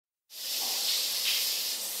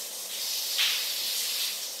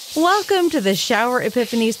Welcome to the Shower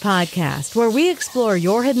Epiphanies podcast, where we explore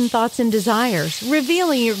your hidden thoughts and desires,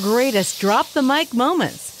 revealing your greatest drop-the-mic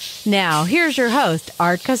moments. Now, here's your host,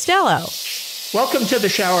 Art Costello. Welcome to the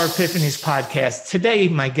Shower Epiphanies podcast. Today,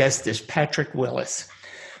 my guest is Patrick Willis.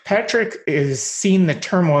 Patrick is seeing the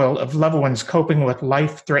turmoil of loved ones coping with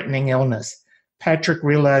life-threatening illness. Patrick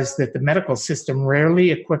realized that the medical system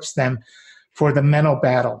rarely equips them for the mental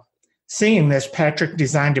battle. Seeing this, Patrick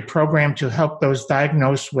designed a program to help those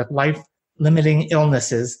diagnosed with life-limiting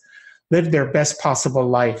illnesses live their best possible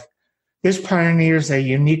life. This pioneers a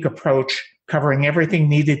unique approach covering everything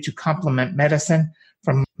needed to complement medicine,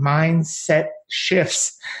 from mindset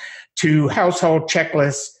shifts to household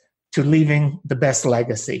checklists to leaving the best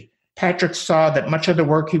legacy. Patrick saw that much of the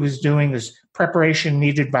work he was doing was preparation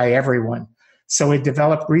needed by everyone. So he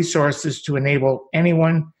developed resources to enable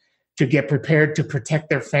anyone to get prepared to protect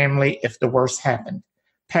their family if the worst happened.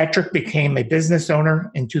 Patrick became a business owner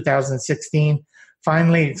in 2016,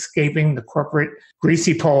 finally escaping the corporate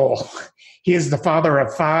greasy pole. He is the father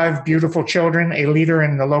of 5 beautiful children, a leader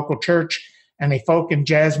in the local church, and a folk and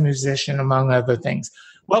jazz musician, among other things.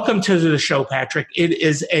 Welcome to the show, Patrick. It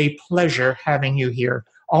is a pleasure having you here,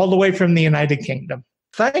 all the way from the United Kingdom.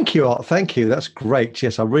 Thank you, Art. Thank you. That's great.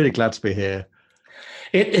 Yes, I'm really glad to be here.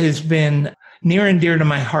 It has been near and dear to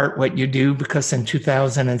my heart what you do, because in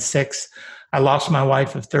 2006, I lost my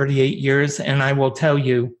wife of 38 years, and I will tell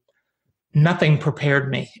you, nothing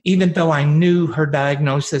prepared me. Even though I knew her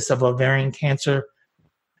diagnosis of ovarian cancer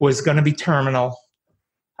was going to be terminal,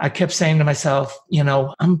 I kept saying to myself,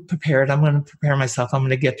 I'm prepared. I'm going to prepare myself. I'm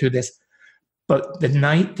going to get through this. But the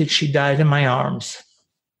night that she died in my arms,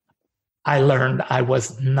 I learned I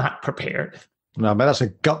was not prepared. No, man, that's a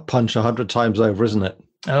gut punch 100 times over, isn't it?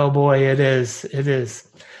 Oh boy, it is. It is.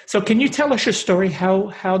 So can you tell us your story,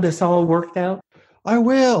 how this all worked out? I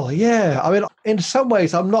will, yeah. I mean, in some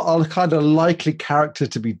ways, I'm not a kind of likely character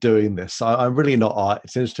to be doing this. I'm really not, Art.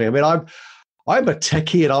 It's interesting. I mean, I'm a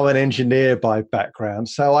techie and I'm an engineer by background.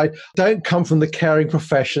 So I don't come from the caring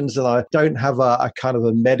professions, and I don't have a kind of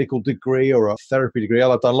a medical degree or a therapy degree.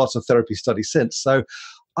 I've done lots of therapy studies since. So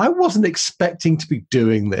I wasn't expecting to be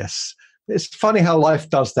doing this. It's funny how life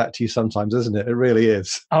does that to you sometimes, isn't it? It really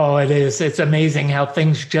is. Oh, it is. It's amazing how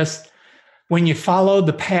things just, when you follow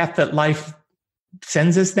the path that life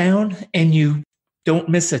sends us down and you don't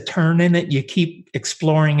miss a turn in it, you keep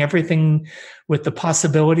exploring everything with the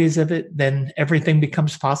possibilities of it, then everything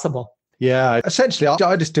becomes possible. Yeah, essentially,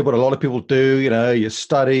 I just did what a lot of people do. You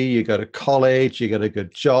study, you go to college, you get a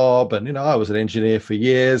good job. And, I was an engineer for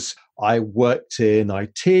years. I worked in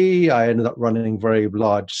IT. I ended up running very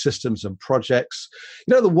large systems and projects.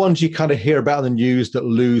 The ones you kind of hear about in the news that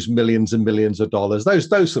lose millions and millions of dollars,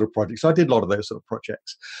 those sort of projects. I did a lot of those sort of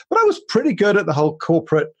projects. But I was pretty good at the whole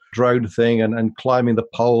corporate drone thing and climbing the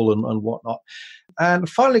pole and whatnot. And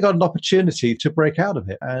finally got an opportunity to break out of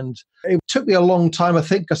it. And it took me a long time, I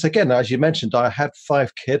think, because again, as you mentioned, I had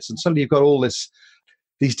 5 kids, and suddenly you've got all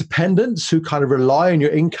these dependents who kind of rely on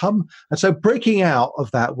your income. And so breaking out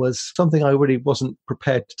of that was something I really wasn't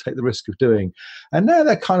prepared to take the risk of doing. And now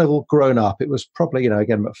they're kind of all grown up. It was probably,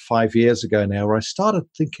 again, about 5 years ago now, where I started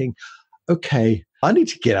thinking, okay, I need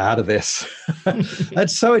to get out of this.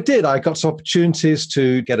 And so I did. I got some opportunities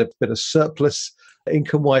to get a bit of surplus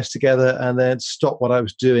income-wise together, and then stop what I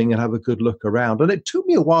was doing and have a good look around. And it took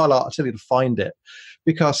me a while, I'll tell you, to find it,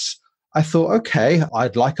 because I thought, okay,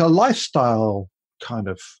 I'd like a lifestyle kind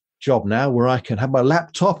of job now where I can have my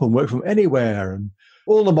laptop and work from anywhere. And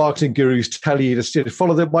all the marketing gurus tell you to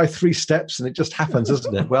follow my 3 steps, and it just happens,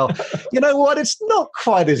 isn't it? Well, you know what? It's not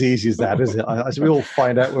quite as easy as that, is it? As we all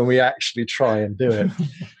find out when we actually try and do it.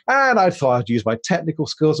 And I thought I'd use my technical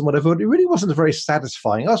skills and whatever, but it really wasn't very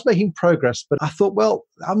satisfying. I was making progress, but I thought, well,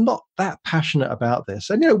 I'm not that passionate about this.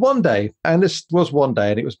 And, one day, and this was one day,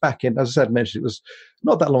 and it was back in, as I said, mentioned, it was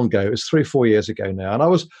not that long ago. It was 3-4 years ago now. And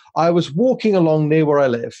I was walking along near where I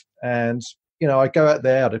live, and I go out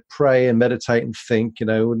there to pray and meditate and think,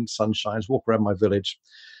 when the sun shines, walk around my village.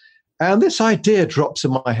 And this idea drops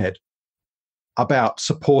in my head about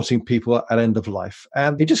supporting people at end of life.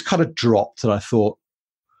 And it just kind of dropped. And I thought,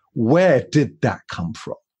 where did that come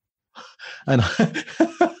from? And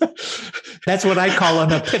that's what I call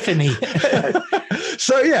an epiphany.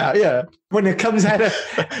 So, yeah. When it comes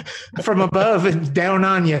from above and down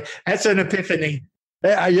on you, that's an epiphany.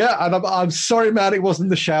 Yeah, and I'm sorry, man, it wasn't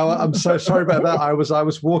the shower. I'm so sorry about that. I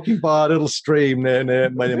was walking by a little stream near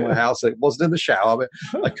my house. It wasn't in the shower.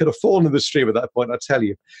 I could have fallen in the stream at that point, I tell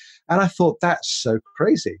you. And I thought, that's so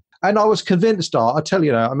crazy. And I was convinced, I tell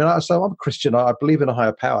you, so I'm a Christian. I believe in a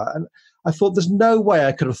higher power. And I thought there's no way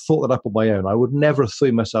I could have thought that up on my own. I would never have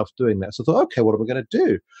seen myself doing that. So I thought, okay, what am I going to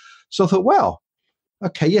do? So I thought, well,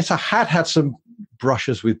 okay, yes, I had some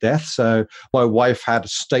brushes with death. So my wife had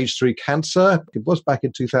stage 3 cancer. It was back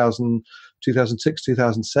in 2006,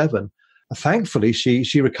 2007. Thankfully,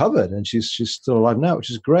 she recovered and she's still alive now, which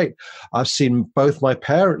is great. I've seen both my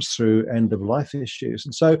parents through end-of-life issues.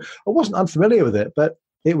 And so I wasn't unfamiliar with it, but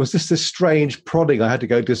it was just this strange prodding. I had to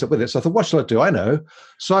go do something with it. So I thought, what shall I do? I know.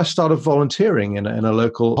 So I started volunteering in a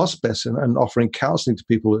local hospice and offering counseling to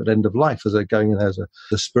people at end of life as they're going in as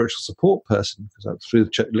a spiritual support person, because I was through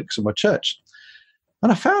the links of my church.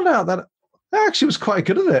 And I found out that I actually was quite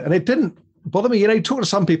good at it. And it didn't bother me. You talk to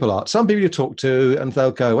some people, you talk to, and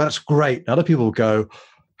they'll go, well, that's great. And other people will go,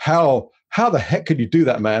 how the heck could you do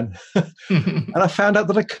that, man? And I found out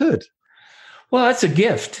that I could. Well, that's a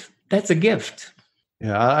gift. That's a gift.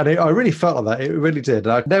 Yeah, and I really felt like that. It really did.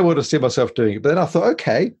 I never would have seen myself doing it. But then I thought,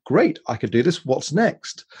 okay, great, I could do this. What's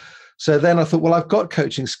next? So then I thought, well, I've got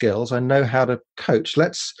coaching skills. I know how to coach.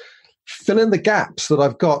 Let's fill in the gaps that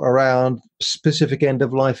I've got around specific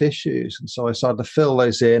end-of-life issues. And so I started to fill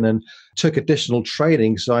those in and took additional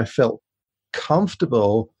training so I felt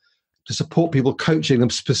comfortable to support people, coaching them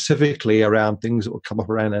specifically around things that will come up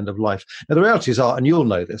around end of life. Now, the realities are, and you'll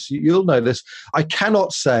know this, I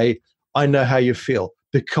cannot say, I know how you feel,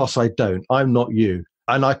 because I don't. I'm not you.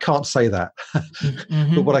 And I can't say that.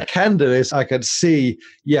 Mm-hmm. But what I can do is I can see,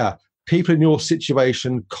 people in your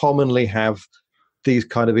situation commonly have these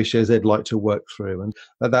kind of issues they'd like to work through. And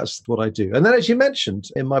that's what I do. And then, as you mentioned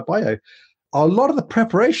in my bio, a lot of the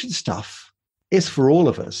preparation stuff is for all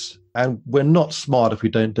of us. And we're not smart if we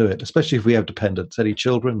don't do it, especially if we have dependents, any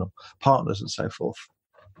children or partners and so forth.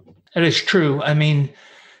 That is true. I mean,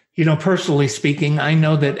 personally speaking, I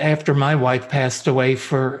know that after my wife passed away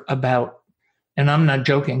for about, and I'm not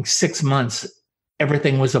joking, 6 months,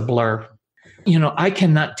 everything was a blur. I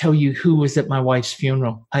cannot tell you who was at my wife's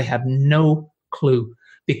funeral. I have no clue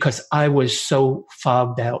because I was so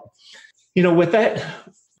fogged out. With that,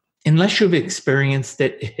 unless you've experienced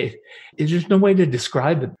it, there's no way to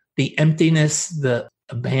describe it. The emptiness, the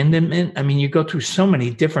abandonment. I mean, you go through so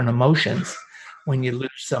many different emotions when you lose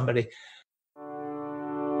somebody.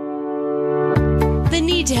 The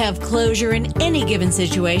need to have closure in any given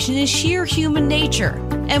situation is sheer human nature.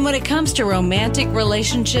 And when it comes to romantic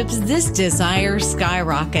relationships, this desire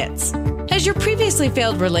skyrockets. Has your previously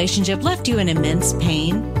failed relationship left you in immense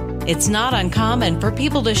pain? It's not uncommon for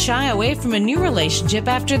people to shy away from a new relationship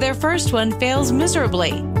after their first one fails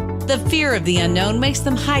miserably. The fear of the unknown makes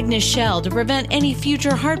them hide in a shell to prevent any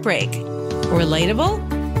future heartbreak.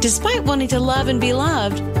 Relatable? Despite wanting to love and be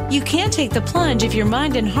loved, you can't take the plunge if your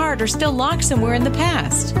mind and heart are still locked somewhere in the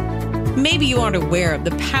past. Maybe you aren't aware of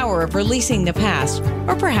the power of releasing the past,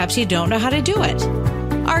 or perhaps you don't know how to do it.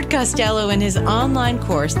 Art Costello in his online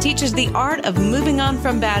course teaches the art of moving on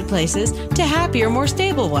from bad places to happier, more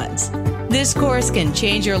stable ones. This course can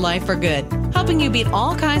change your life for good, helping you beat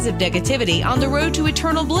all kinds of negativity on the road to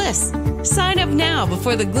eternal bliss. Sign up now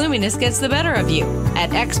before the gloominess gets the better of you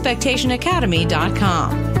at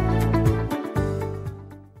expectationacademy.com.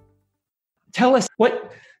 Tell us,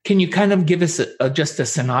 can you kind of give us just a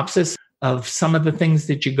synopsis of some of the things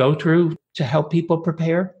that you go through to help people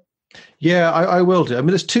prepare? Yeah, I will do. I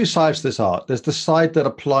mean, there's two sides to this art. There's the side that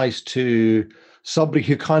applies to somebody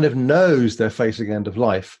who kind of knows they're facing end of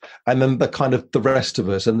life, and then the rest of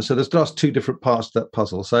us. And so there's just two different parts to that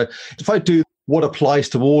puzzle. So if I do what applies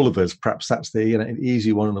to all of us, perhaps that's the an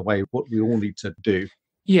easy one in a way, what we all need to do.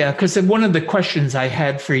 Yeah, because one of the questions I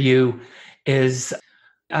had for you is,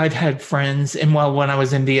 I've had friends, and when I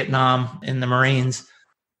was in Vietnam in the Marines,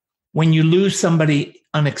 when you lose somebody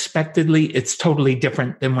unexpectedly, it's totally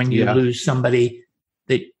different than when you lose somebody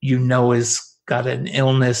that has got an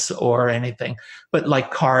illness or anything. But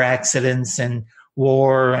like car accidents and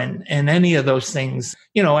war and any of those things,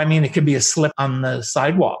 it could be a slip on the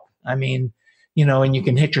sidewalk. And you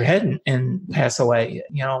can hit your head and pass away,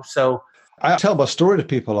 so. I tell my story to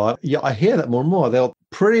people. I hear that more and more. They'll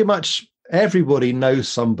pretty much, everybody knows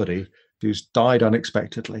somebody who's died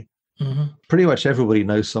unexpectedly. Mm-hmm. Pretty much everybody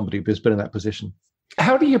knows somebody who's been in that position.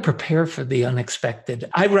 How do you prepare for the unexpected?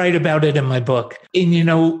 I write about it in my book.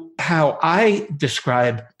 And how I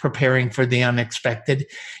describe preparing for the unexpected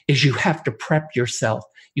is you have to prep yourself.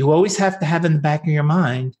 You always have to have in the back of your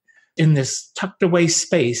mind, in this tucked away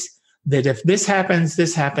space, that if this happens,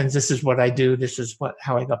 this is what I do. This is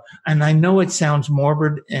how I go. And I know it sounds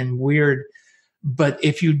morbid and weird, but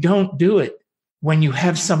if you don't do it, when you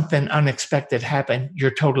have something unexpected happen, you're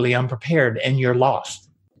totally unprepared and you're lost.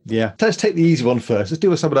 Yeah. Let's take the easy one first. Let's deal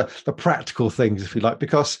with some of the practical things, if you like,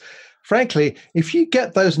 because frankly, if you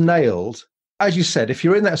get those nailed, as you said, if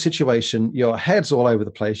you're in that situation, your head's all over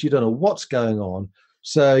the place, you don't know what's going on.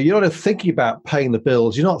 So you're not thinking about paying the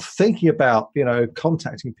bills. You're not thinking about,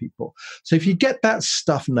 contacting people. So if you get that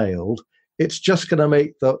stuff nailed, it's just going to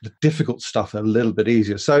make the difficult stuff a little bit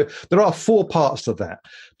easier. So there are 4 parts to that.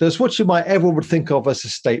 There's what everyone would think of as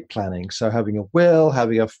estate planning. So having a will,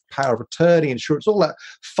 having a power of attorney, insurance, all that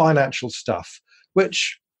financial stuff,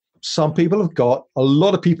 which some people have got. A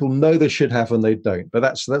lot of people know they should have and they don't. But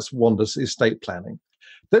that's one, estate planning.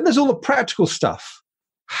 Then there's all the practical stuff.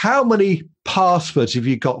 How many passwords have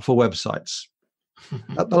you got for websites?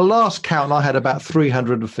 At the last count, I had about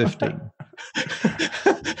 315.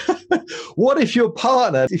 What if your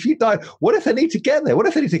partner, if you die, what if they need to get there? What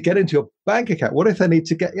if they need to get into your bank account? What if they need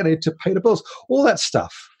to get, to pay the bills? All that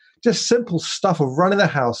stuff. Just simple stuff of running the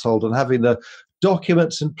household and having the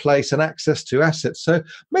documents in place and access to assets. So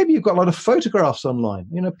maybe you've got a lot of photographs online.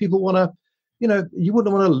 People want to, you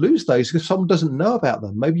wouldn't want to lose those because someone doesn't know about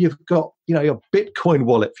them. Maybe you've got, your Bitcoin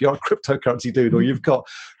wallet if you're a cryptocurrency dude, or you've got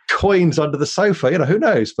coins under the sofa, who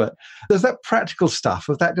knows? But there's that practical stuff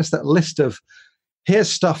of that, just that list of, here's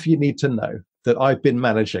stuff you need to know that I've been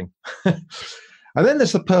managing. And then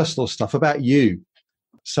there's the personal stuff about you.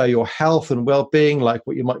 So your health and well-being, like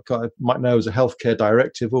what you might know as a healthcare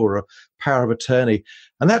directive or a power of attorney.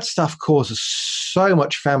 And that stuff causes so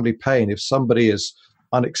much family pain if somebody is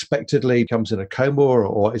unexpectedly comes in a coma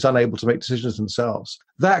or is unable to make decisions themselves.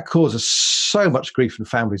 That causes so much grief in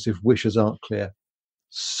families if wishes aren't clear.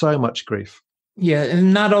 So much grief. Yeah,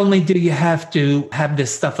 and not only do you have to have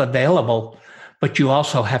this stuff available, but you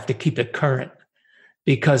also have to keep it current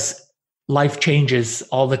because life changes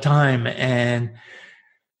all the time. And,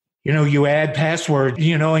 you add passwords,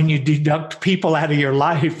 and you deduct people out of your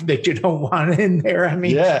life that you don't want in there. I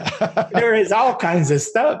mean, yeah. There is all kinds of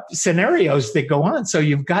scenarios that go on. So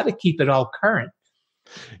you've got to keep it all current.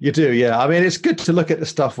 You do, yeah. I mean, it's good to look at the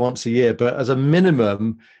stuff once a year, but as a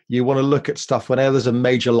minimum, you want to look at stuff whenever there's a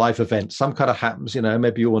major life event. Some kind of happens,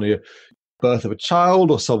 maybe you want to birth of a child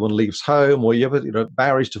or someone leaves home or you have a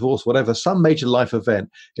marriage, divorce, whatever. Some major life event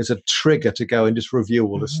is a trigger to go and just review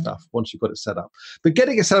all this stuff once you've got it set up. But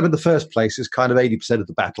getting it set up in the first place is kind of 80% of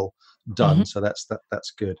the battle done. So that's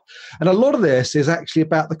good. And a lot of this is actually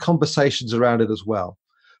about the conversations around it as well.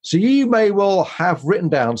 So you may well have written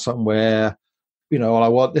down somewhere, I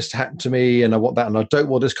want this to happen to me and I want that and I don't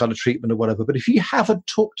want this kind of treatment or whatever. But if you haven't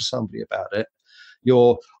talked to somebody about it,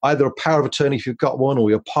 you're either a power of attorney if you've got one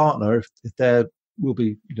or your partner, if there will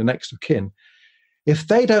be the next of kin. If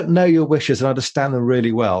they don't know your wishes and understand them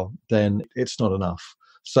really well, then it's not enough.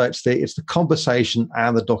 So it's the conversation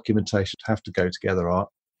and the documentation have to go together, Art.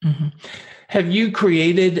 Mm-hmm. Have you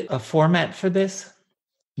created a format for this?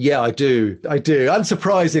 Yeah, I do.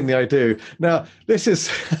 Unsurprisingly, I do. Now, this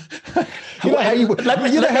is... Let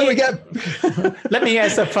me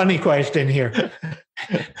ask a funny question here.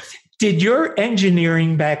 Did your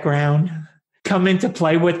engineering background come into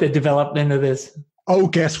play with the development of this? Oh,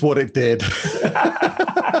 guess what it did?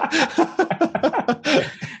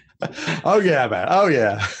 Oh, yeah, man. Oh,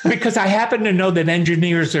 yeah. Because I happen to know that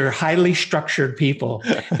engineers are highly structured people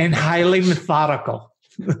and highly methodical.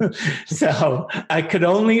 So I could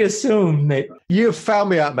only assume that you've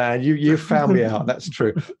found me out, man. You found me out. That's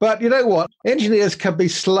true. But you know what? Engineers can be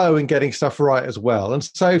slow in getting stuff right as well. And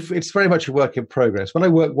so it's very much a work in progress. When I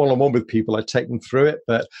work one-on-one with people, I take them through it.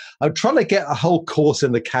 But I'm trying to get a whole course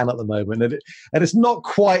in the can at the moment. And it's not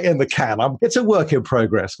quite in the can. It's a work in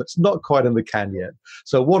progress, but it's not quite in the can yet.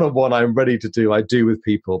 So one-on-one I'm ready to do. I do with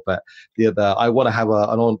people. But I want to have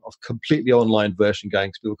a completely online version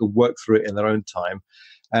going so people can work through it in their own time.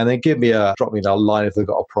 And then drop me a line if they've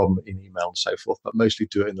got a problem in email and so forth, but mostly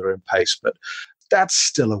do it in their own pace. But that's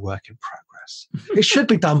still a work in progress. It should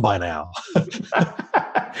be done by now.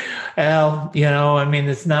 Well,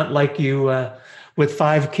 it's not like you, with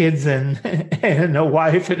 5 kids and a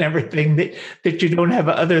wife and everything, that you don't have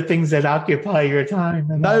other things that occupy your time.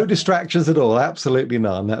 No distractions at all. Absolutely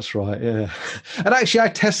none. That's right. Yeah. And actually, I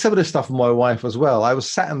test some of this stuff with my wife as well. I was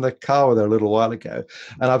sat in the car with her a little while ago,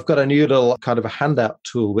 and I've got a new little kind of a handout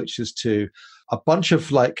tool, which is a bunch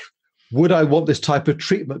of would I want this type of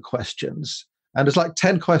treatment questions? And there's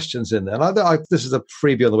 10 questions in there. And this is a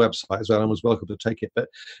freebie on the website as well. Anyone's welcome to take it. But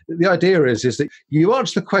the idea is that you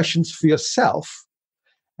answer the questions for yourself,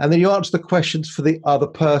 and then you answer the questions for the other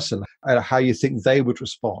person, how you think they would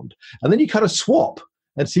respond. And then you kind of swap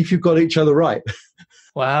and see if you've got each other right.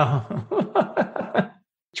 Wow.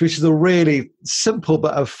 Which is a really simple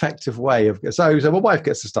but effective way of... So my wife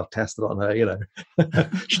gets the stuff tested on her,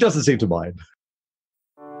 She doesn't seem to mind.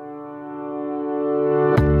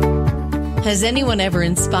 Has anyone ever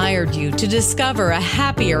inspired you to discover a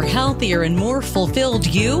happier, healthier, and more fulfilled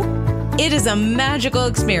you? It is a magical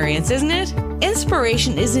experience, isn't it?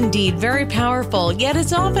 Inspiration is indeed very powerful, yet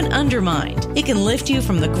it's often undermined. It can lift you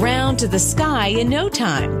from the ground to the sky in no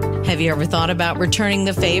time. Have you ever thought about returning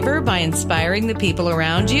the favor by inspiring the people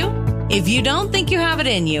around you? If you don't think you have it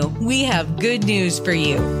in you, we have good news for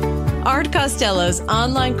you. Art Costello's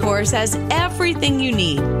online course has everything you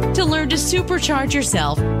need to learn to supercharge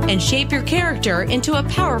yourself and shape your character into a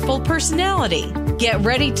powerful personality. Get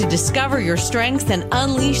ready to discover your strengths and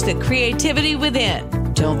unleash the creativity within.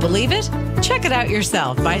 Don't believe it? Check it out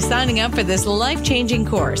yourself by signing up for this life-changing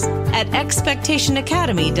course at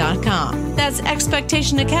expectationacademy.com. That's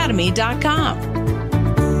expectationacademy.com.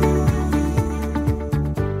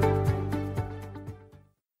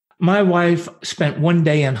 My wife spent one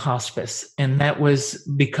day in hospice, and that was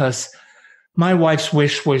because my wife's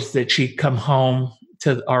wish was that she'd come home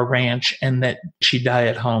to our ranch and that she die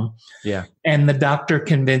at home. Yeah. And the doctor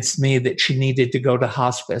convinced me that she needed to go to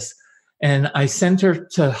hospice. And I sent her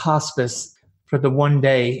to hospice for the one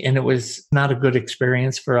day, and it was not a good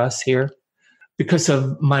experience for us here. Because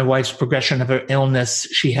of my wife's progression of her illness,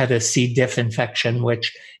 she had a C. diff infection,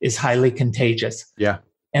 which is highly contagious. Yeah.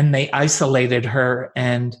 And they isolated her,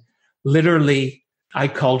 and literally, I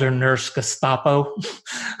called her Nurse Gestapo.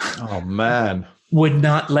 Oh, man. Would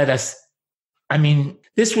not let us. I mean,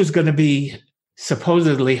 this was going to be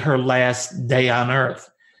supposedly her last day on earth.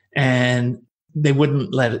 And they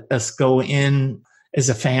wouldn't let us go in as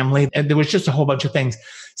a family. And there was just a whole bunch of things.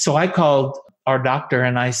 So I called our doctor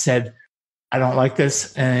and I said, I don't like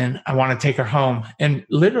this and I want to take her home. And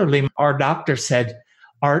literally, our doctor said,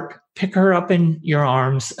 Art, pick her up in your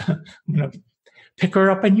arms. Pick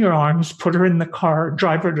her up in your arms, put her in the car,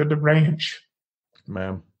 drive her to the ranch,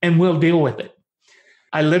 man, and we'll deal with it.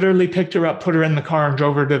 I literally picked her up, put her in the car, and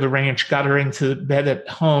drove her to the ranch, got her into bed at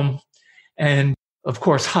home. And of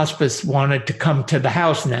course, hospice wanted to come to the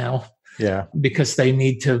house now. Yeah. Because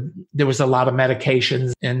there was a lot of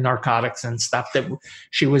medications and narcotics and stuff that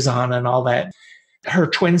she was on and all that. Her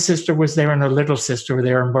twin sister was there and her little sister were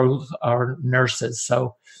there, and both are nurses.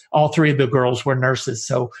 So all three of the girls were nurses.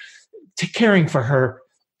 So caring for her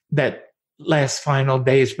that last final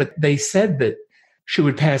days, but they said that she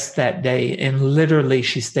would pass that day, and literally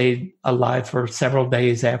she stayed alive for several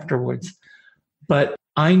days afterwards. But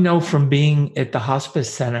I know from being at the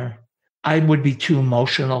hospice center, I would be too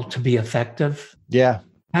emotional to be effective. Yeah.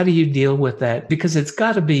 How do you deal with that? Because it's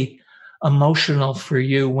got to be emotional for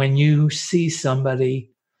you when you see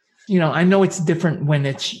somebody. I know it's different when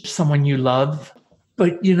it's someone you love,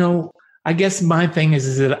 but I guess my thing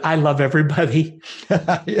is that I love everybody.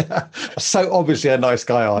 Yeah. So obviously a nice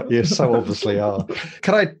guy, aren't you? So obviously are.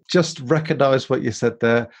 Can I just recognize what you said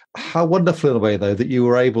there? How wonderful in a way, though, that you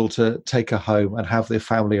were able to take her home and have their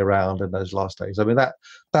family around in those last days. I mean, that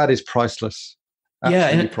is priceless.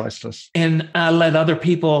 Absolutely priceless. And I let other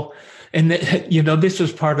people, and this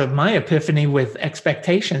was part of my epiphany with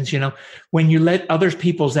expectations. When you let other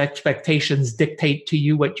people's expectations dictate to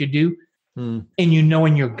you what you do, and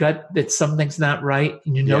in your gut that something's not right,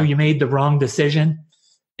 and you made the wrong decision,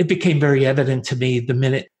 it became very evident to me the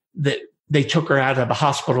minute that they took her out of the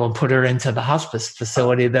hospital and put her into the hospice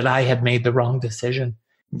facility that I had made the wrong decision.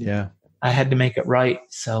 Yeah. I had to make it right.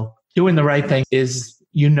 So doing the right thing is,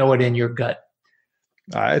 it in your gut.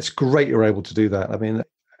 It's great you're able to do that. I mean,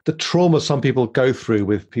 the trauma some people go through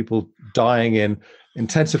with people dying in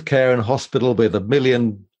intensive care and hospital with 1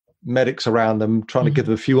 million medics around them, trying to give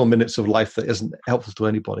them a few more minutes of life that isn't helpful to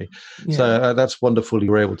anybody. Yeah. So that's wonderful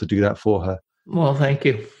you were able to do that for her. Well, thank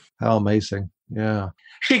you. How amazing. Yeah.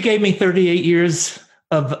 She gave me 38 years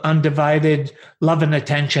of undivided love and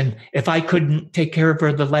attention. If I couldn't take care of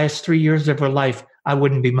her the last 3 years of her life, I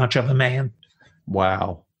wouldn't be much of a man.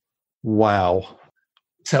 Wow.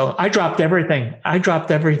 So I dropped everything.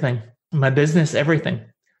 My business, everything,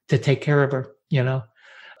 to take care of her. I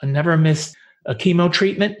never missed a chemo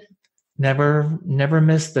treatment. Never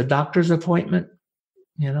missed the doctor's appointment,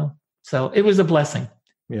 so it was a blessing.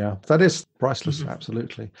 Yeah, that is priceless. Mm-hmm.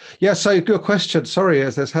 Absolutely. Yeah. So your question, sorry,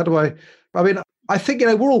 is how do I mean, I think,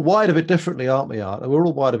 we're all wired a bit differently, aren't we, Art? We're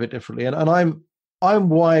all wired a bit differently. And I'm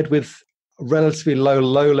wired with relatively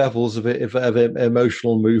low levels of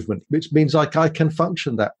emotional movement, which means I can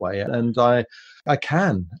function that way. And I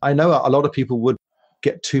can. I know a lot of people would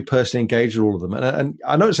get too personally engaged with all of them. And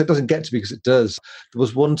I notice it doesn't get to me because it does. There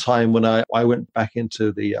was one time when I went back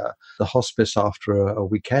into the hospice after a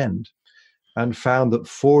weekend and found that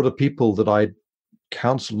 4 of the people that I'd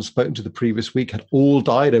counseled and spoken to the previous week had all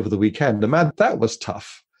died over the weekend. And man, that was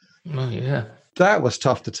tough. Oh, yeah. That was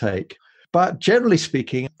tough to take. But generally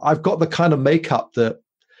speaking, I've got the kind of makeup that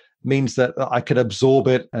means that I can absorb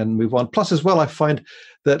it and move on. Plus, as well, I find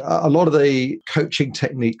that a lot of the coaching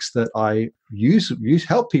techniques that I use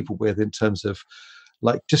help people with in terms of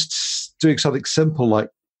like just doing something simple, like,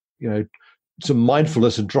 some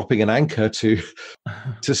mindfulness and dropping an anchor to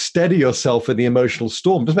steady yourself in the emotional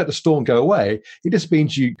storm. It doesn't make the storm go away. It just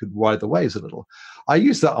means you could ride the waves a little. I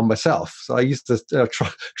use that on myself. So I used to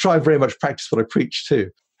try very much practice what I preach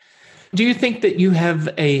too. Do you think that you have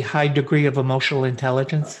a high degree of emotional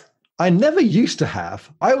intelligence? I never used to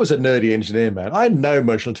have. I was a nerdy engineer, man. I had no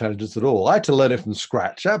emotional intelligence at all. I had to learn it from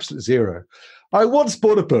scratch, absolute zero. I once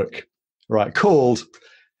bought a book, called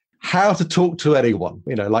How to Talk to Anyone,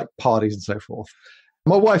 like parties and so forth.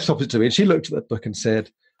 My wife stopped it to me and she looked at that book and said,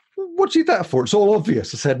 "What do you need that for? It's all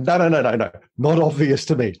obvious." I said, No, not obvious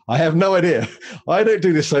to me. I have no idea. I don't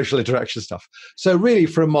do this social interaction stuff. So really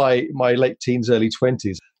from my late teens, early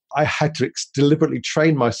 20s, I had to deliberately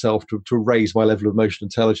train myself to raise my level of emotional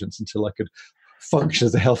intelligence until I could function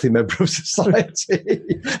as a healthy member of society.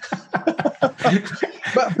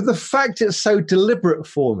 But the fact it's so deliberate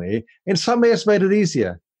for me, in some ways made it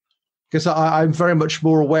easier because I'm very much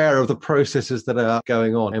more aware of the processes that are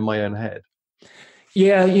going on in my own head.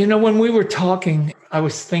 Yeah, when we were talking, I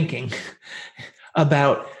was thinking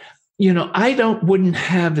about, I wouldn't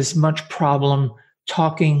have as much problem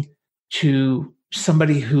talking to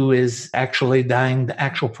somebody who is actually dying, the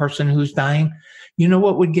actual person who's dying.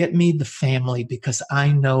 What would get me? The family, because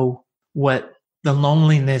I know what the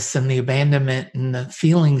loneliness and the abandonment and the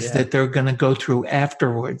feelings that they're going to go through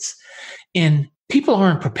afterwards. And people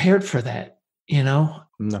aren't prepared for that, No.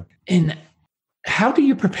 And how do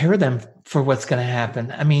you prepare them for what's going to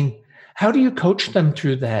happen? I mean, how do you coach them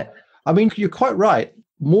through that? I mean, you're quite right.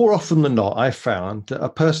 More often than not, I've found that a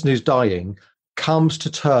person who's dying comes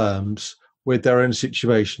to terms with their own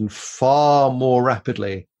situation far more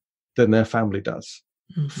rapidly than their family does,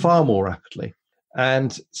 far more rapidly.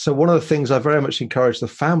 And so one of the things I very much encourage the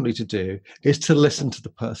family to do is to listen to the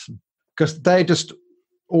person, because they just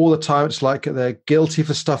all the time, it's like they're guilty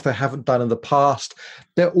for stuff they haven't done in the past.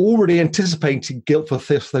 They're already anticipating guilt for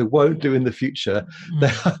things they won't do in the future.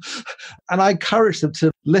 And I encourage them to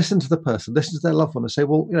listen to the person, listen to their loved one and say,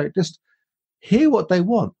 well, just hear what they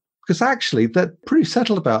want. Because actually, they're pretty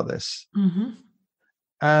settled about this. Mm-hmm.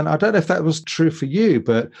 And I don't know if that was true for you,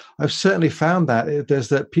 but I've certainly found that there's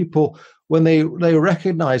that people, when they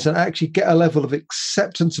recognize and actually get a level of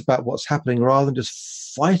acceptance about what's happening rather than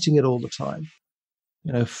just fighting it all the time.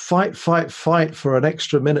 Fight for an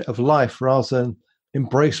extra minute of life rather than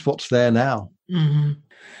embrace what's there now. Mm-hmm.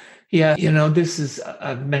 Yeah,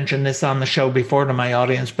 I've mentioned this on the show before to my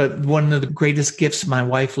audience, but one of the greatest gifts my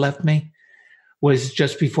wife left me was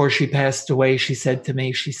just before she passed away. She said to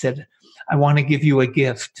me, "I want to give you a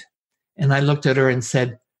gift." And I looked at her and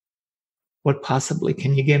said, "What possibly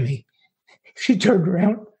can you give me?" She turned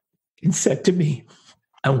around and said to me,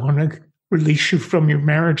 "I want to release you from your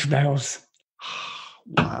marriage vows."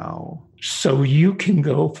 Wow. So you can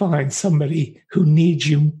go find somebody who needs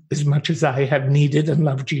you as much as I have needed and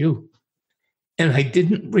loved you. And I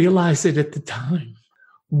didn't realize it at the time.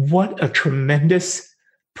 What a tremendous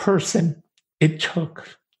person it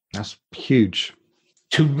took. That's huge.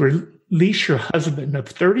 To release your husband of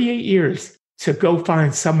 38 years to go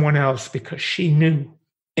find someone else because she knew.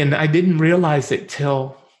 And I didn't realize it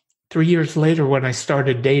till 3 years later when I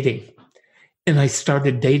started dating. And I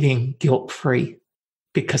started dating guilt-free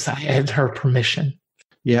because I had her permission.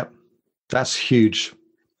 Yep, that's huge.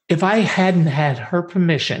 If I hadn't had her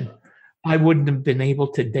permission, I wouldn't have been able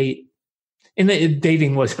to date. And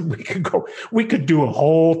dating was, we could do a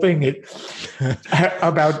whole thing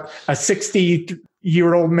about a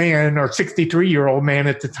 60-year-old man or 63-year-old man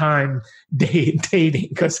at the time dating,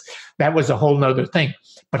 because that was a whole nother thing.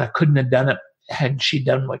 But I couldn't have done it had she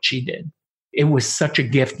done what she did. It was such a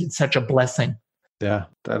gift and such a blessing. Yeah,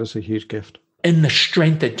 that is a huge gift. And the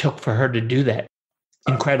strength it took for her to do that.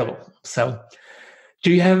 Incredible. So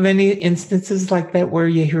do you have any instances like that where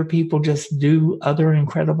you hear people just do other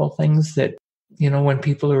incredible things that, when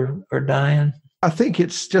people are dying? I think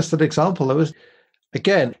it's just an example.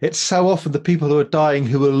 Again, it's so often the people who are dying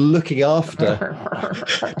who are looking after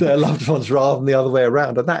their loved ones rather than the other way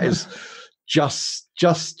around. And that is just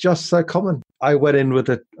so common. I went in with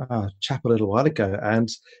a chap a little while ago,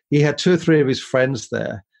 and he had 2 or 3 of his friends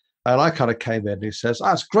there. And I kind of came in and he says,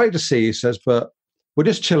 "It's great to see you," he says, "but we're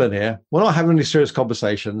just chilling here. We're not having any serious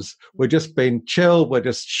conversations. We're just being chill. We're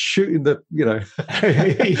just shooting the,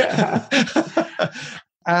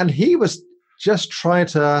 And he was just trying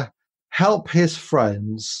to help his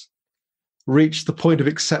friends reach the point of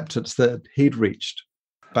acceptance that he'd reached.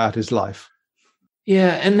 about his life.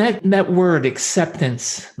 Yeah, and that word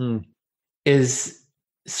acceptance is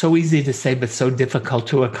so easy to say, but so difficult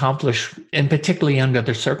to accomplish, and particularly under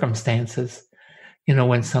the circumstances,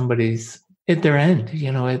 when somebody's at their end,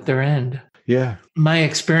 Yeah. My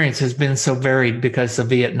experience has been so varied because of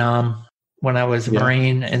Vietnam when I was a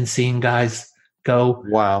Marine and seeing guys go.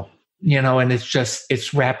 Wow. And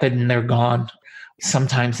it's rapid and they're gone.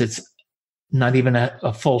 Sometimes it's not even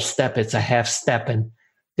a full step, it's a half step and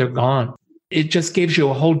they're gone. It just gives you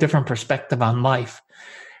a whole different perspective on life,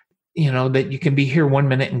 that you can be here 1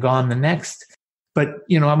 minute and gone the next. But,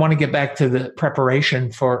 I want to get back to the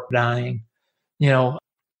preparation for dying.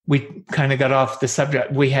 We kind of got off the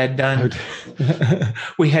subject. We had done, I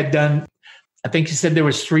think you said there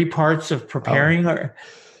was 3 parts of preparing.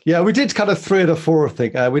 Yeah, we did kind of 3 or 4, I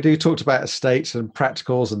think. We talked about estates and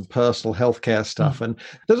practicals and personal healthcare stuff. And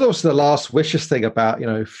there's also the last wishes thing about,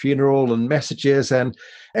 funeral and messages and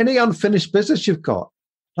any unfinished business you've got,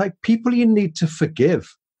 like people you need to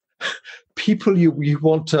forgive, people you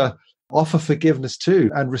want to offer forgiveness to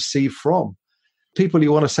and receive from, people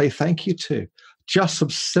you want to say thank you to. Just some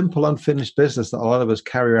simple unfinished business that a lot of us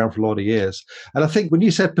carry around for a lot of years. And I think when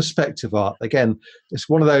you said perspective art, again, it's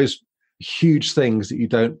one of those huge things that you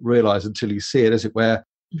don't realize until you see it, as it were.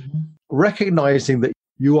 Recognizing that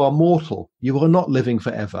you are mortal, you are not living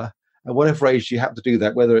forever, and whatever age you have to do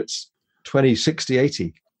that, whether it's 20, 60,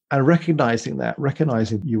 80, and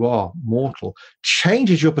recognizing you are mortal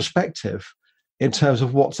changes your perspective in terms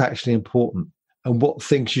of what's actually important and what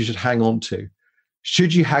things you should hang on to.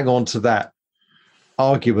 Should you hang on to that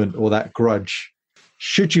argument or that grudge?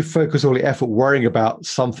 Should you focus all your effort worrying about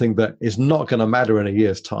something that is not going to matter in a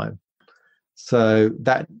year's time? So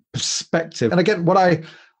that perspective, and again, what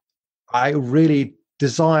I really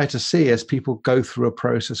desire to see as people go through a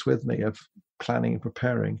process with me of planning and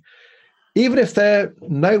preparing, even if they're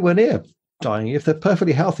nowhere near dying, if they're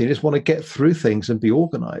perfectly healthy and just want to get through things and be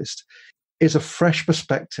organized, is a fresh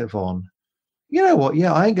perspective on, I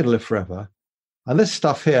ain't going to live forever. And this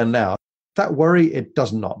stuff here and now, that worry, it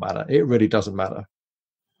does not matter. It really doesn't matter.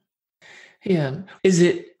 Yeah. Is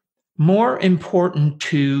it more important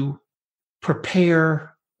to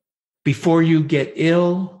prepare before you get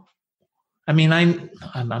ill? I mean,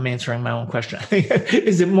 I'm answering my own question.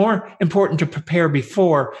 Is it more important to prepare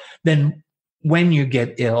before than when you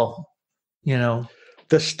get ill?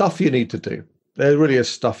 There's stuff you need to do. There really is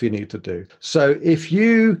stuff you need to do. So if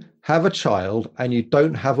you have a child and you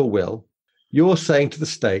don't have a will, you're saying to the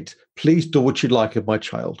state, please do what you like with my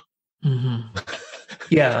child.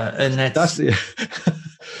 Yeah, and that's the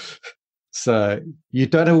So you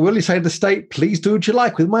don't have a will, you say to the state, please do what you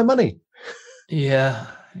like with my money. Yeah.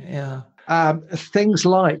 Things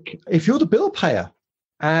like if you're the bill payer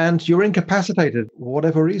and you're incapacitated for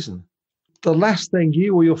whatever reason, the last thing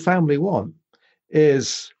you or your family want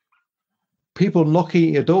is people knocking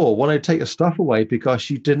at your door wanting to take your stuff away because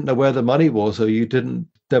you didn't know where the money was or you didn't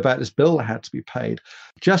know about this bill that had to be paid.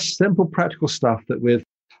 Just simple practical stuff that with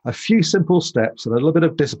a few simple steps and a little bit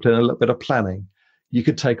of discipline, a little bit of planning, you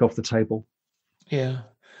could take off the table. Yeah.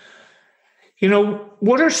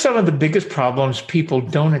 What are some of the biggest problems people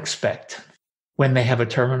don't expect when they have a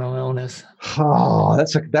terminal illness? Oh,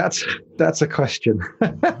 that's a question.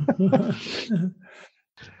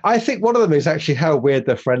 I think one of them is actually how weird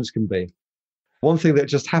their friends can be. One thing that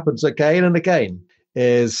just happens again and again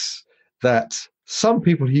is that some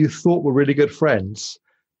people who you thought were really good friends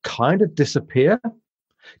kind of disappear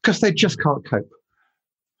because they just can't cope.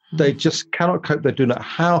 They just cannot cope. They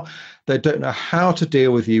don't know how to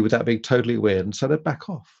deal with you without being totally weird, and so they back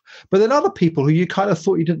off. But then other people who you kind of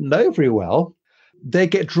thought you didn't know very well, they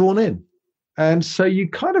get drawn in, and so you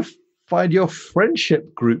kind of find your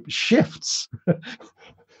friendship group shifts.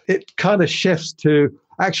 It kind of shifts to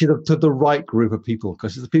actually to the right group of people,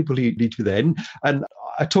 because it's the people who need to be there. And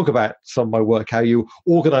I talk about some of my work, how you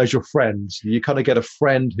organize your friends. You kind of get a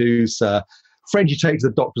friend who's a friend you take to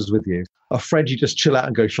the doctors with you, a friend you just chill out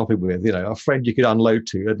and go shopping with, a friend you could unload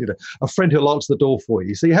to, and a friend who'll answer the door for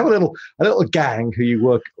you. So you have a little gang who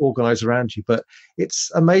you organize around you. But it's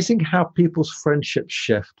amazing how people's friendships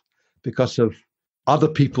shift because of other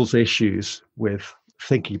people's issues with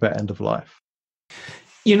thinking about end of life.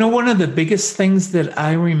 One of the biggest things that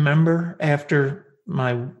I remember after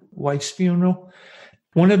my wife's funeral,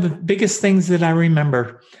 one of the biggest things that I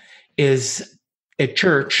remember is at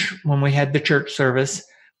church, when we had the church service,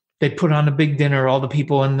 they put on a big dinner. All the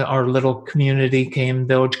people in our little community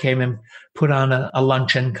village came and put on a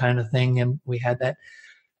luncheon kind of thing, and we had that.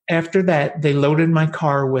 After that, they loaded my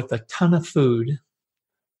car with a ton of food.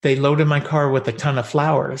 They loaded my car with a ton of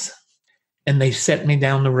flowers, and they set me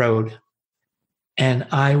down the road. And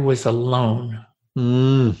I was alone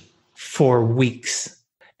for weeks,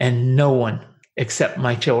 and no one except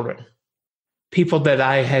my children, people that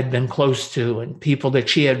I had been close to and people that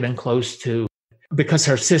she had been close to, because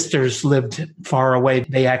her sisters lived far away.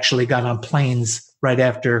 They actually got on planes right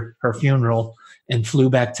after her funeral and flew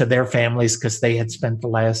back to their families because they had spent the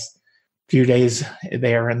last few days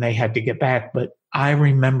there and they had to get back. But I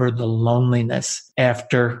remember the loneliness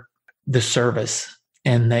after the service,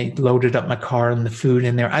 and they loaded up my car and the food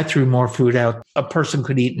in there. I threw more food out a person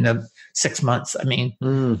could eat in 6 months.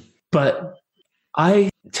 But I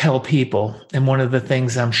tell people, and one of the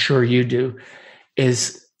things I'm sure you do,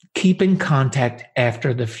 is keep in contact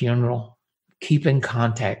after the funeral. Keep in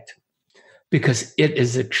contact, because it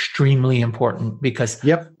is extremely important, because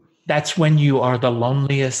that's when you are the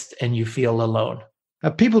loneliest and you feel alone.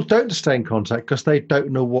 People don't stay in contact because they don't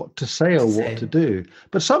know what to say or what to do.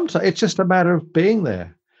 But sometimes it's just a matter of being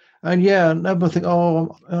there. And never think,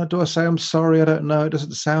 do I say I'm sorry? I don't know. It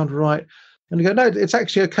doesn't sound right. And you go, no, it's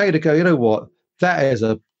actually okay to go, you know what? That is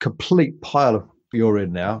a complete pile of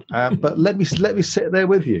urine now. But let me sit there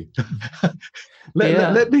with you.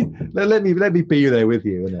 let me be there with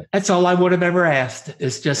you. Isn't it? That's all I would have ever asked,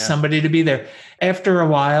 is just somebody to be there. After a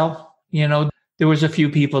while, there was a few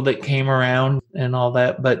people that came around and all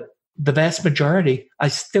that, but the vast majority I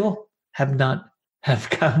still have not have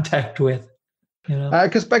contact with.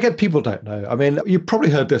 Because again, people don't know. I mean, you probably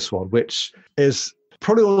heard this one, which is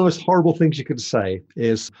probably one of the most horrible things you could say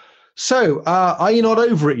is, so are you not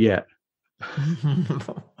over it yet?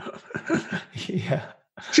 Yeah.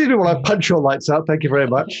 Excuse me while I punch your lights out. Thank you very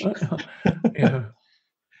much.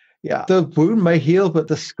 The wound may heal, but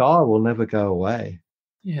the scar will never go away.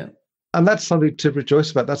 Yeah. And that's something to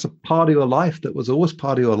rejoice about. That's a part of your life that was always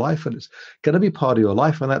part of your life, and it's going to be part of your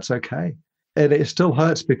life, and that's okay. And it still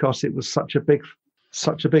hurts because it was such a big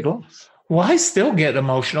loss. Well, I still get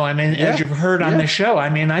emotional. I mean, as you've heard on the show, I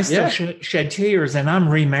mean, I still shed tears, and I'm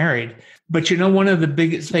remarried. But one of the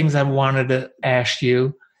biggest things I wanted to ask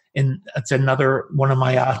you, and it's another one of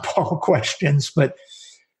my oddball questions, but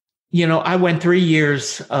I went 3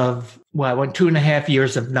 years I went 2.5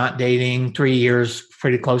 years of not dating, 3 years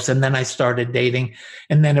pretty close. And then I started dating.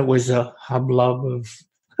 And then it was a hubbub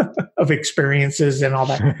of experiences and all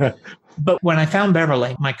that. But when I found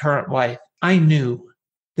Beverly, my current wife, I knew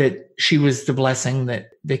that she was the blessing that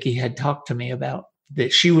Vicki had talked to me about,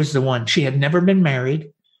 that she was the one. She had never been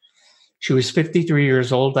married. She was 53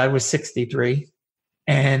 years old. I was 63.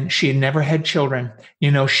 And she had never had children.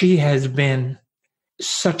 She has been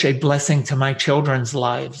such a blessing to my children's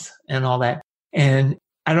lives and all that. And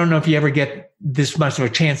I don't know if you ever get this much of a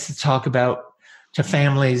chance to talk to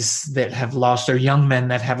families that have lost, or young men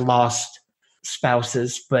that have lost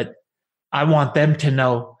spouses, but I want them to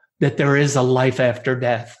know that there is a life after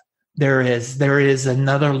death. There is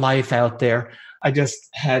another life out there. I just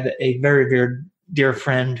had a very, very dear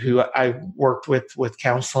friend who I worked with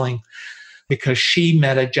counseling, because she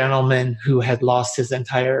met a gentleman who had lost his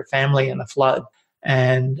entire family in a flood.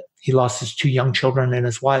 And he lost his 2 young children and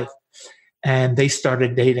his wife. And they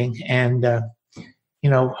started dating. And,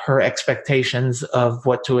 her expectations of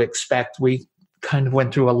what to expect, we kind of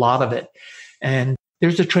went through a lot of it. And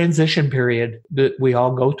there's a transition period that we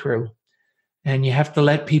all go through. And you have to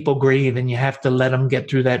let people grieve, and you have to let them get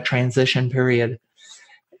through that transition period.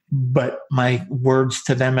 But my words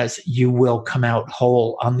to them is, you will come out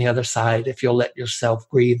whole on the other side if you'll let yourself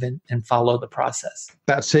grieve and follow the process.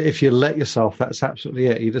 That's it. If you let yourself, that's absolutely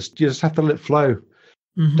it. You just have to let it flow.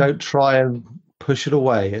 Mm-hmm. Don't try and push it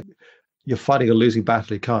away. You're fighting a losing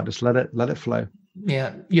battle. You can't. Just let it flow.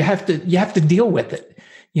 Yeah. You have to deal with it.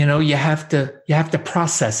 You have to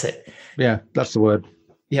process it. Yeah, that's the word.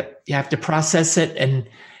 Yep. You have to process it and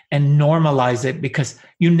normalize it, because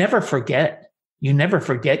you never forget. You never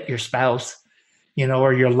forget your spouse,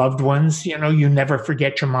 or your loved ones. You never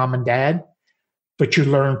forget your mom and dad, but you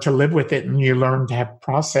learn to live with it, and you learn to have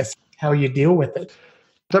process how you deal with it.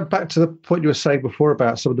 Back to the point you were saying before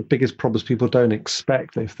about some of the biggest problems people don't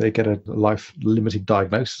expect if they get a life-limiting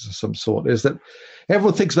diagnosis of some sort, is that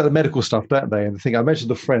everyone thinks about the medical stuff, don't they? And I mentioned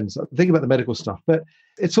the friends, think about the medical stuff, but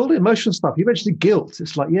it's all the emotional stuff. You mentioned guilt.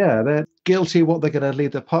 It's like, they're guilty of what they're going to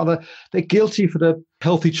leave their partner. They're guilty for the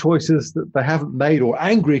healthy choices that they haven't made, or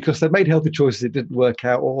angry because they made healthy choices that didn't work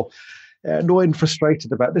out, or annoyed and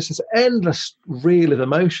frustrated about this. Is endless reel of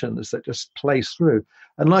emotions that just plays through.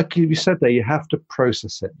 And like you said there, you have to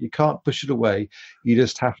process it. You can't push it away. You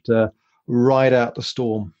just have to ride out the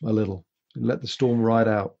storm a little and let the storm ride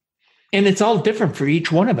out. And it's all different for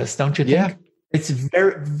each one of us, don't you think? Yeah. It's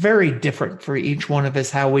very, very different for each one of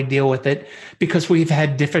us how we deal with it, because we've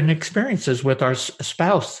had different experiences with our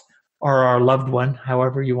spouse. or our loved one,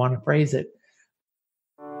 however you want to phrase it.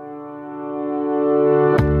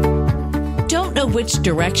 Don't know which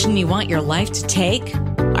direction you want your life to take?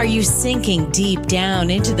 Are you sinking deep down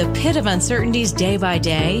into the pit of uncertainties day by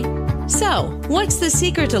day? So, what's the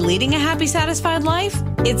secret to leading a happy, satisfied life?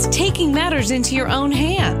 It's taking matters into your own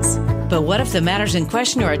hands. But what if the matters in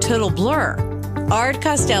question are a total blur? Art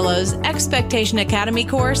Costello's Expectation Academy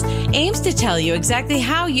course aims to tell you exactly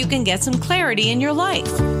how you can get some clarity in your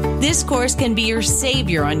life. This course can be your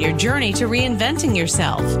savior on your journey to reinventing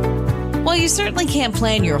yourself. While you certainly can't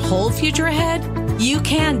plan your whole future ahead, you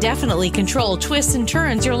can definitely control twists and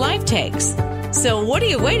turns your life takes. So what are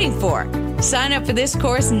you waiting for? Sign up for this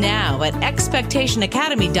course now at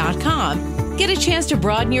expectationacademy.com. Get a chance to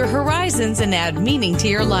broaden your horizons and add meaning to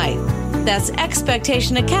your life. That's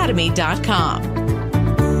expectationacademy.com.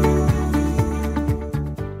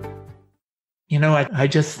 You know, I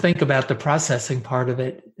just think about the processing part of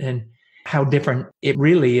it and how different it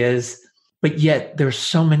really is. But yet there's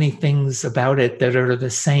so many things about it that are the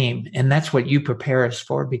same. And that's what you prepare us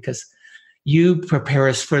for, because you prepare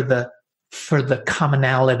us for the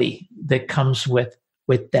commonality that comes with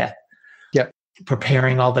death. Yeah.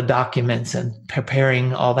 Preparing all the documents and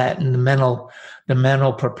preparing all that in the mental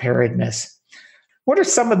preparedness. What are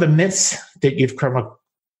some of the myths that you've come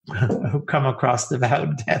across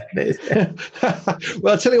about death?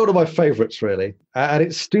 Well, I'll tell you one of my favorites, really. And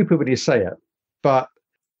it's stupid when you say it, but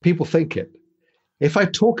people think it. If I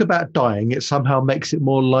talk about dying, it somehow makes it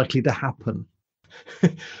more likely to happen.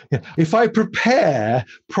 If I prepare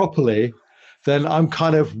properly, then I'm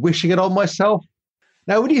kind of wishing it on myself.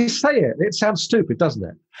 Now, when you say it, it sounds stupid, doesn't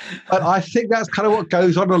it? But I think that's kind of what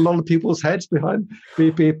goes on in a lot of people's heads behind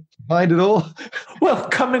it all. Well,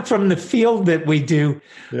 coming from the field that we do,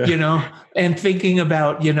 you know, and thinking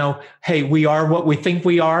about, you know, hey, we are what we think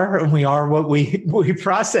we are, and we are what we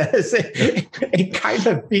process. It kind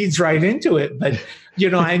of feeds right into it. But, you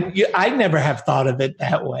know, I never have thought of it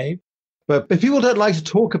that way. But people don't like to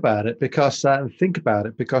talk about it because and think about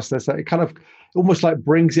it because there's it kind of almost like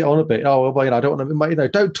brings it on a bit. Oh, well, you know, I don't want to, you know,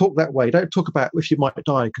 don't talk that way. Don't talk about if you might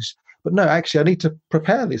die. But no, actually, I need to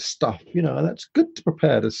prepare this stuff. You know, and that's good to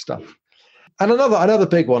prepare this stuff. And another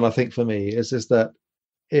big one, I think, for me is that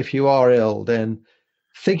if you are ill, then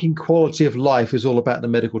thinking quality of life is all about the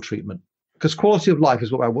medical treatment, because quality of life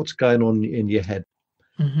is about what's going on in your head,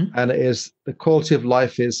 and it is the quality of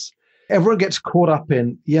life is. Everyone gets caught up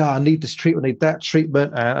in, I need this treatment, I need that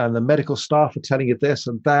treatment, and the medical staff are telling you this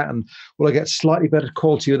and that, and will I get slightly better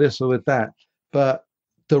quality with this or with that? But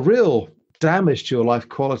the real damage to your life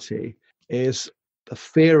quality is the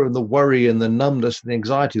fear and the worry and the numbness and the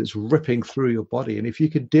anxiety that's ripping through your body. And if you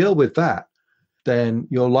can deal with that, then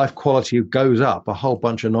your life quality goes up a whole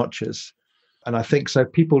bunch of notches. And I think so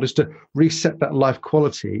people just to reset that life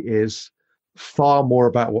quality is far more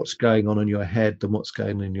about what's going on in your head than what's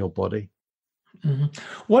going on in your body. Mm-hmm.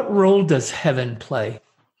 What role does heaven play?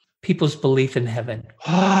 People's belief in heaven.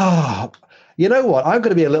 You know what? I'm going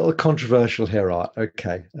to be a little controversial here, Art.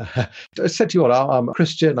 Okay. I said to you what, I'm a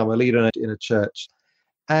Christian, I'm a leader in a church.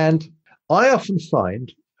 And I often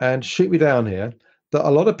find, and shoot me down here, that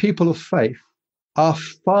a lot of people of faith are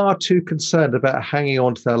far too concerned about hanging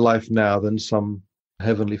on to their life now than some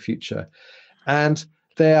heavenly future. And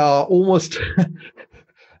they are almost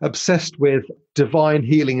obsessed with divine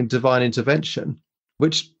healing and divine intervention,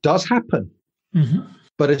 which does happen,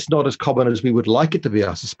 but it's not as common as we would like it to be,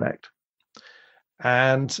 I suspect.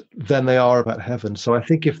 And then they are about heaven. So I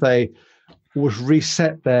think if they would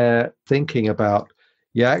reset their thinking about,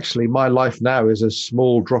 actually, my life now is a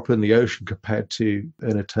small drop in the ocean compared to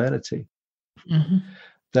an eternity,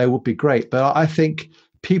 they would be great. But I think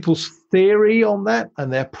people's theory on that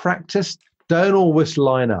and their practice don't always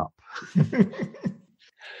line up.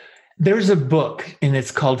 There's a book, and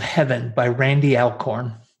it's called Heaven by Randy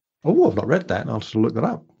Alcorn. Oh, I've not read that. I'll just look that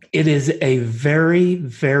up. It is a very,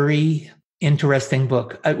 very interesting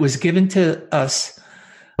book. It was given to us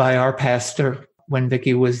by our pastor when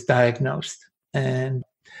Vicki was diagnosed. And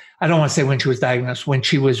I don't want to say when she was diagnosed, when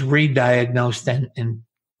she was re-diagnosed and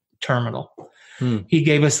terminal. He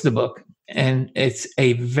gave us the book. And it's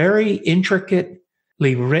a very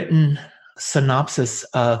intricately written synopsis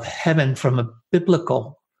of heaven from a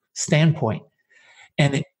biblical standpoint.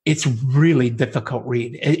 And it's really difficult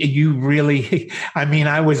read. You really,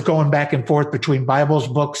 I was going back and forth between Bibles,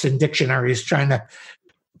 books, and dictionaries trying to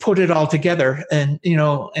put it all together. And,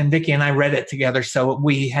 and Vicki and I read it together. So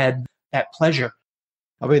we had that pleasure.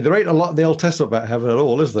 There ain't a lot in the Old Testament about heaven at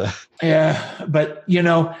all, is there? Yeah. But,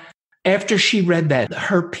 after she read that,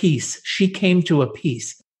 her peace, she came to a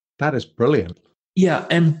peace. That is brilliant. Yeah.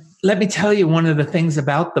 And let me tell you, one of the things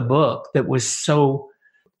about the book that was so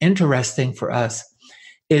interesting for us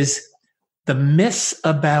is the myths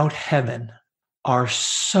about heaven are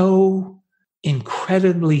so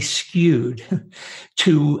incredibly skewed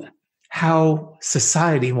to how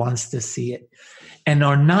society wants to see it and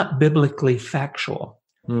are not biblically factual.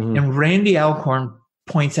 Mm-hmm. And Randy Alcorn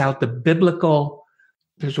points out the biblical,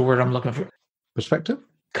 there's a word I'm looking for. Perspective?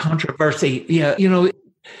 Controversy. Yeah.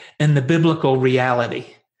 And the biblical reality,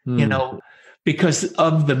 because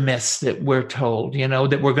of the myths that we're told,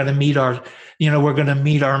 that we're going to meet we're going to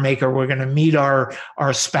meet our maker. We're going to meet our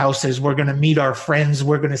spouses. We're going to meet our friends.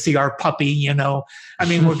 We're going to see our puppy, we're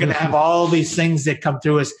going to have all these things that come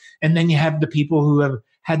through us. And then you have the people who have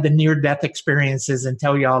had the near-death experiences and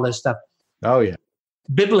tell you all this stuff. Oh, yeah.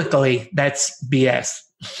 Biblically, that's BS.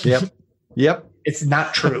 Yep. It's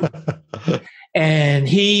not true. And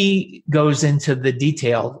he goes into the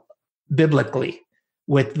detail biblically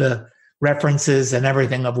with the references and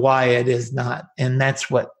everything of why it is not. And that's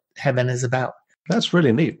what heaven is about. That's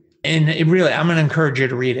really neat. And I'm going to encourage you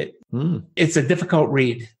to read it. It's a difficult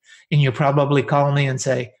read. And you'll probably call me and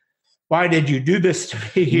say, why did you do this to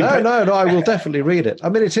me? No, I will definitely read it. I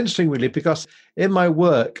mean, it's interesting really because in my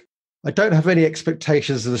work, I don't have any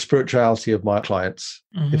expectations of the spirituality of my clients,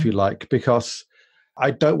 if you like, because I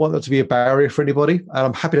don't want that to be a barrier for anybody. And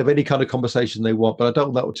I'm happy to have any kind of conversation they want, but I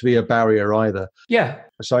don't want that to be a barrier either. Yeah.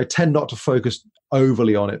 So I tend not to focus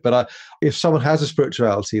overly on it. But if someone has a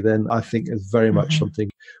spirituality, then I think it's very much something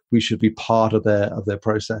we should be part of their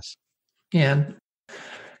process. Yeah.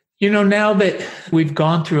 Now that we've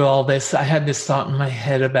gone through all this, I had this thought in my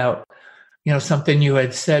head about, something you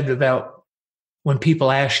had said about when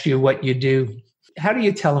people ask you what you do. How do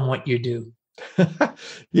you tell them what you do?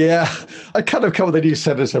 Yeah, I kind of come with a new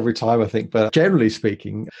sentence every time, I think. But generally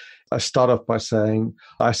speaking, I start off by saying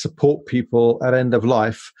I support people at end of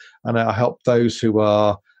life, and I help those who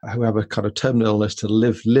have a kind of terminal illness to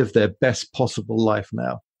live their best possible life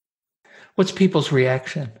now. What's people's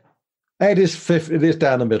reaction? It is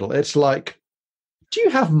down the middle. It's like, do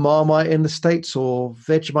you have Marmite in the States or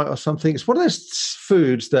Vegemite or something? It's one of those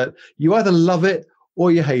foods that you either love it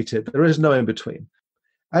or you hate it. There is no in between.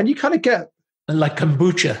 And you kind of get like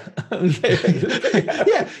kombucha.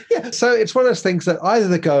 Yeah. So it's one of those things that either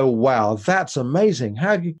they go, wow, that's amazing.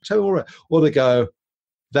 How do you tell it? Or they go,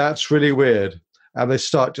 that's really weird. And they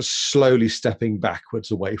start just slowly stepping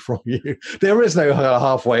backwards away from you. There is no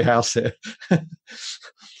halfway house here.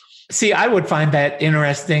 See, I would find that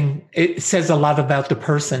interesting. It says a lot about the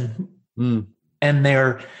person and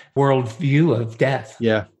their worldview of death.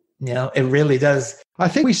 Yeah. It really does. I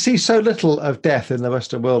think we see so little of death in the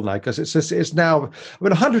Western world now because it's now,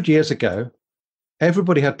 100 years ago,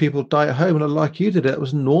 everybody had people die at home, and like you did, it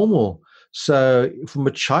was normal. So from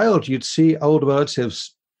a child, you'd see older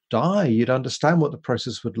relatives die. You'd understand what the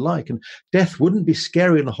process would like, and death wouldn't be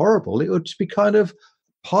scary and horrible. It would just be kind of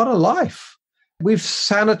part of life. We've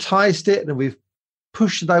sanitized it and we've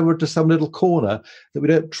pushed it over to some little corner that we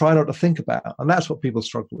don't try not to think about. And that's what people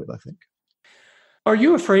struggle with, I think. Are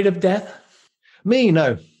you afraid of death? Me,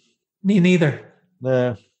 no. Me neither.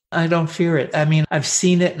 No. I don't fear it. I mean, I've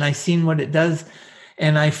seen it and I've seen what it does.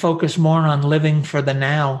 And I focus more on living for the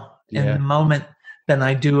now and the moment than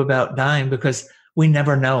I do about dying, because we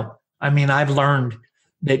never know. I mean, I've learned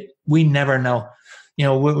that we never know.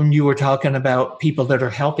 When you were talking about people that are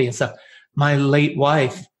healthy and stuff, my late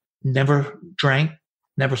wife never drank,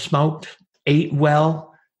 never smoked, ate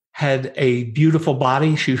well, had a beautiful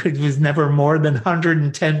body. She was never more than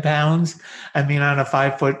 110 pounds. I mean, on a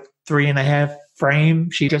 5'3.5" frame,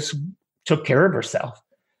 she just took care of herself.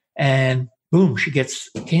 And boom, she gets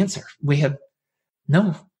cancer. We have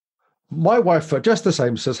no. My wife, just the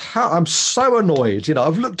same, says, I'm so annoyed.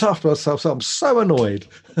 I've looked after myself, so I'm so annoyed.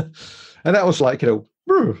 And that was like,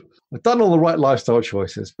 I've done all the right lifestyle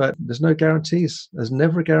choices, but there's no guarantees. There's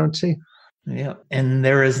never a guarantee. Yeah, and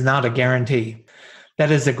there is not a guarantee.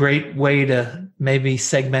 That is a great way to maybe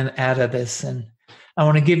segment out of this. And I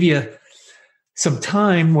want to give you some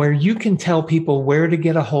time where you can tell people where to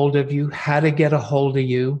get a hold of you, how to get a hold of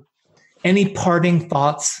you, any parting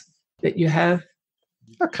thoughts that you have.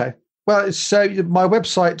 Okay. Well, so my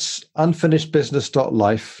website's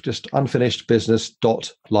unfinishedbusiness.life, just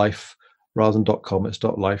unfinishedbusiness.life. Rather than .com, it's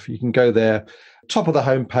 .life. You can go there, top of the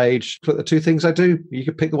homepage, click the two things I do. You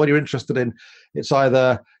can pick the one you're interested in. It's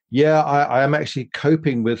either, I am actually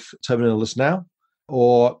coping with terminal illness now,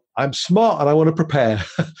 or I'm smart and I want to prepare.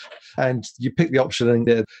 And you pick the option,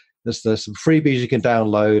 and there's some freebies you can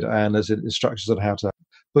download, and there's instructions on how to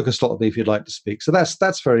book a slot if you'd like to speak. So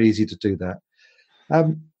that's very easy to do that.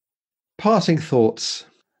 Parting thoughts.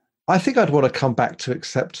 I think I'd want to come back to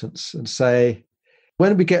acceptance and say,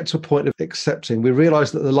 when we get to a point of accepting, we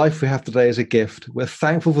realize that the life we have today is a gift. We're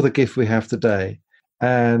thankful for the gift we have today.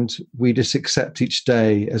 And we just accept each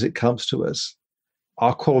day as it comes to us.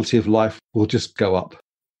 Our quality of life will just go up.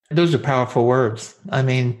 Those are powerful words. I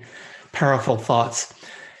mean, powerful thoughts.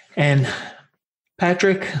 And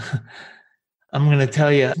Patrick, I'm going to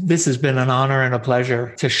tell you, this has been an honor and a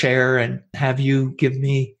pleasure to share and have you give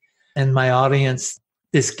me and my audience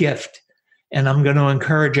this gift. And I'm going to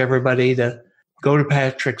encourage everybody to go to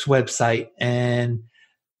Patrick's website and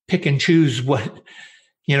pick and choose what,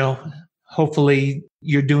 hopefully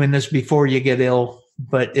you're doing this before you get ill.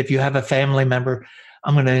 But if you have a family member,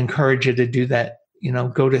 I'm going to encourage you to do that.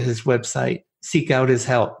 Go to his website, seek out his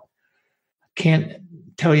help. Can't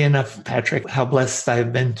tell you enough, Patrick, how blessed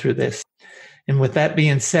I've been through this. And with that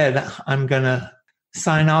being said, I'm going to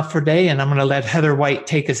sign off for today, and I'm going to let Heather White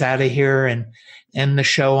take us out of here and end the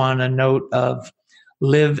show on a note of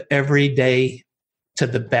live every day to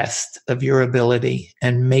the best of your ability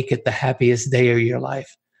and make it the happiest day of your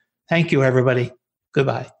life. Thank you, everybody.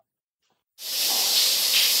 Goodbye.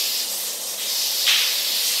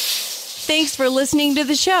 Thanks for listening to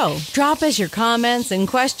the show. Drop us your comments and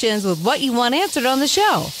questions with what you want answered on the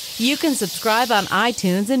show. You can subscribe on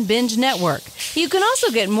iTunes and Binge Network. You can also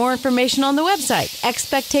get more information on the website,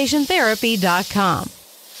 expectationtherapy.com.